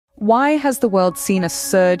Why has the world seen a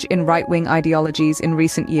surge in right-wing ideologies in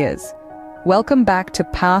recent years? Welcome back to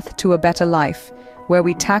Path to a Better Life, where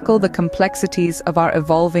we tackle the complexities of our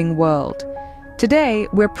evolving world. Today,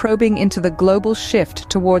 we're probing into the global shift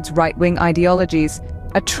towards right-wing ideologies,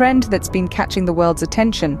 a trend that's been catching the world's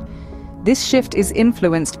attention. This shift is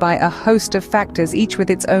influenced by a host of factors, each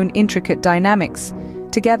with its own intricate dynamics.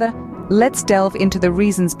 Together, let's delve into the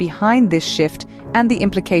reasons behind this shift and the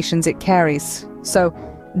implications it carries. So,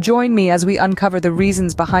 join me as we uncover the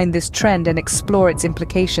reasons behind this trend and explore its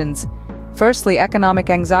implications. Firstly, economic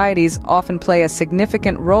anxieties often play a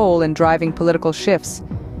significant role in driving political shifts.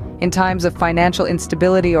 In times of financial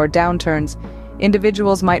instability or downturns,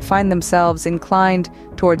 individuals might find themselves inclined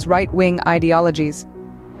towards right-wing ideologies.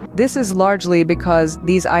 This is largely because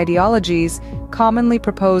these ideologies commonly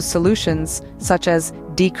propose solutions such as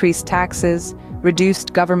decreased taxes,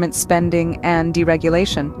 reduced government spending, and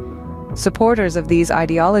deregulation. Supporters of these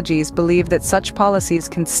ideologies believe that such policies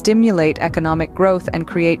can stimulate economic growth and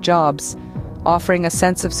create jobs, offering a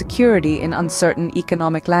sense of security in uncertain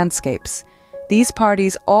economic landscapes. These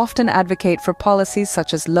parties often advocate for policies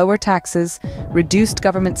such as lower taxes, reduced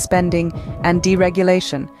government spending, and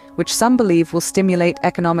deregulation, which some believe will stimulate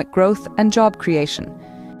economic growth and job creation.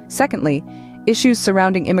 Secondly, issues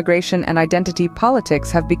surrounding immigration and identity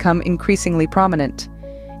politics have become increasingly prominent.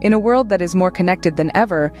 In a world that is more connected than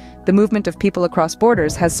ever, the movement of people across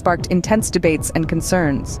borders has sparked intense debates and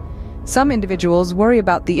concerns. Some individuals worry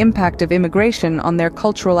about the impact of immigration on their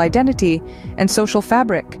cultural identity and social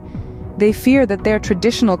fabric. They fear that their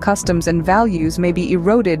traditional customs and values may be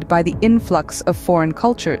eroded by the influx of foreign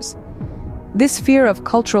cultures. This fear of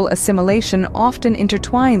cultural assimilation often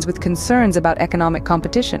intertwines with concerns about economic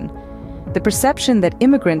competition. The perception that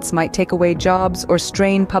immigrants might take away jobs or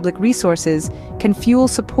strain public resources can fuel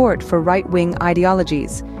support for right-wing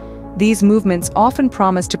ideologies. These movements often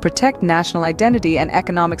promise to protect national identity and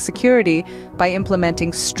economic security by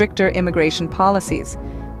implementing stricter immigration policies.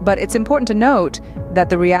 But it's important to note that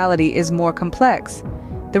the reality is more complex.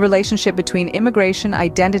 The relationship between immigration,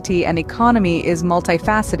 identity, and economy is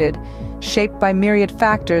multifaceted, shaped by myriad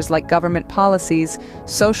factors like government policies,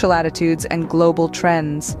 social attitudes, and global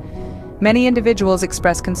trends. Many individuals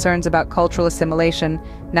express concerns about cultural assimilation,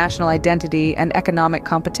 national identity, and economic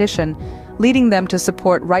competition, leading them to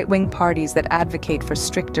support right-wing parties that advocate for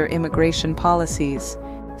stricter immigration policies.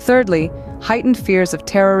 Thirdly, heightened fears of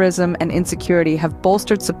terrorism and insecurity have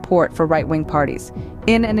bolstered support for right-wing parties.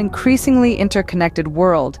 In an increasingly interconnected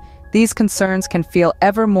world, these concerns can feel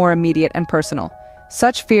ever more immediate and personal.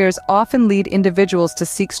 Such fears often lead individuals to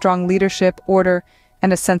seek strong leadership, order,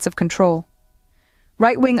 and a sense of control.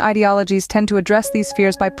 Right-wing ideologies tend to address these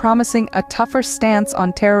fears by promising a tougher stance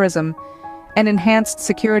on terrorism and enhanced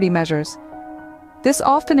security measures. This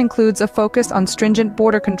often includes a focus on stringent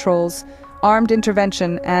border controls, armed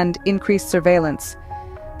intervention, and increased surveillance.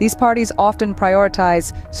 These parties often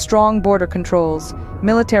prioritize strong border controls,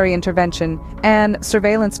 military intervention, and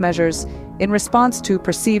surveillance measures in response to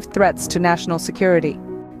perceived threats to national security.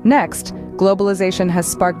 Next, globalization has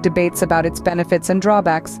sparked debates about its benefits and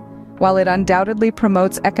drawbacks. While it undoubtedly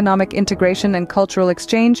promotes economic integration and cultural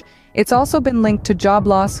exchange, it's also been linked to job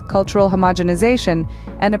loss, cultural homogenization,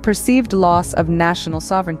 and a perceived loss of national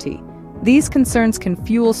sovereignty. These concerns can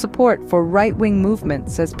fuel support for right-wing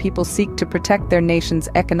movements as people seek to protect their nation's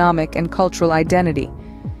economic and cultural identity.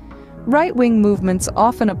 Right-wing movements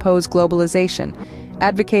often oppose globalization,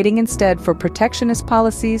 advocating instead for protectionist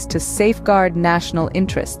policies to safeguard national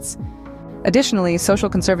interests. Additionally, social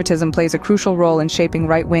conservatism plays a crucial role in shaping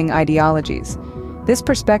right-wing ideologies. This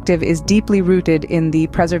perspective is deeply rooted in the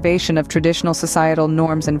preservation of traditional societal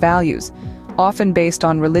norms and values, often based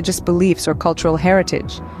on religious beliefs or cultural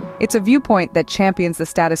heritage. It's a viewpoint that champions the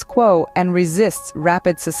status quo and resists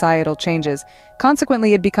rapid societal changes.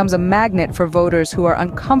 Consequently, it becomes a magnet for voters who are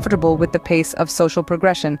uncomfortable with the pace of social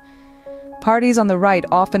progression. Parties on the right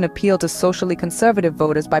often appeal to socially conservative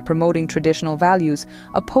voters by promoting traditional values,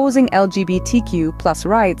 opposing LGBTQ+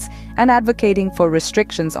 rights, and advocating for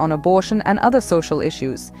restrictions on abortion and other social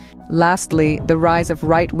issues. Lastly, the rise of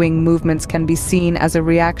right-wing movements can be seen as a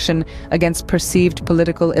reaction against perceived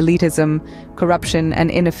political elitism, corruption, and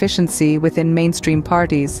inefficiency within mainstream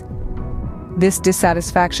parties. This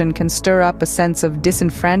dissatisfaction can stir up a sense of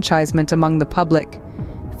disenfranchisement among the public,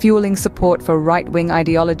 fueling support for right-wing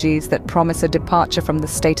ideologies that promise a departure from the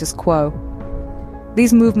status quo.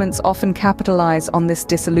 These movements often capitalize on this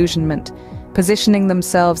disillusionment, positioning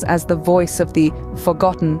themselves as the voice of the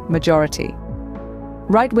forgotten majority.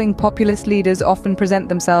 Right-wing populist leaders often present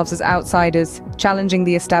themselves as outsiders, challenging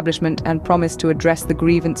the establishment and promise to address the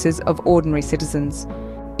grievances of ordinary citizens.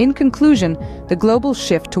 In conclusion, the global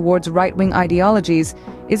shift towards right-wing ideologies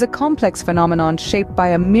is a complex phenomenon shaped by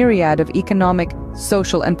a myriad of economic,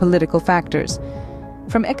 social, and political factors.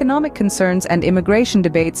 From economic concerns and immigration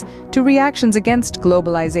debates to reactions against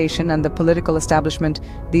globalization and the political establishment,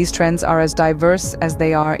 these trends are as diverse as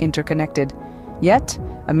they are interconnected. Yet,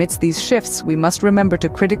 amidst these shifts, we must remember to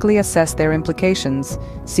critically assess their implications,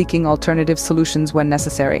 seeking alternative solutions when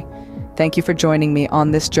necessary. Thank you for joining me on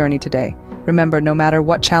this journey today. Remember, no matter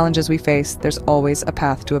what challenges we face, there's always a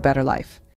path to a better life.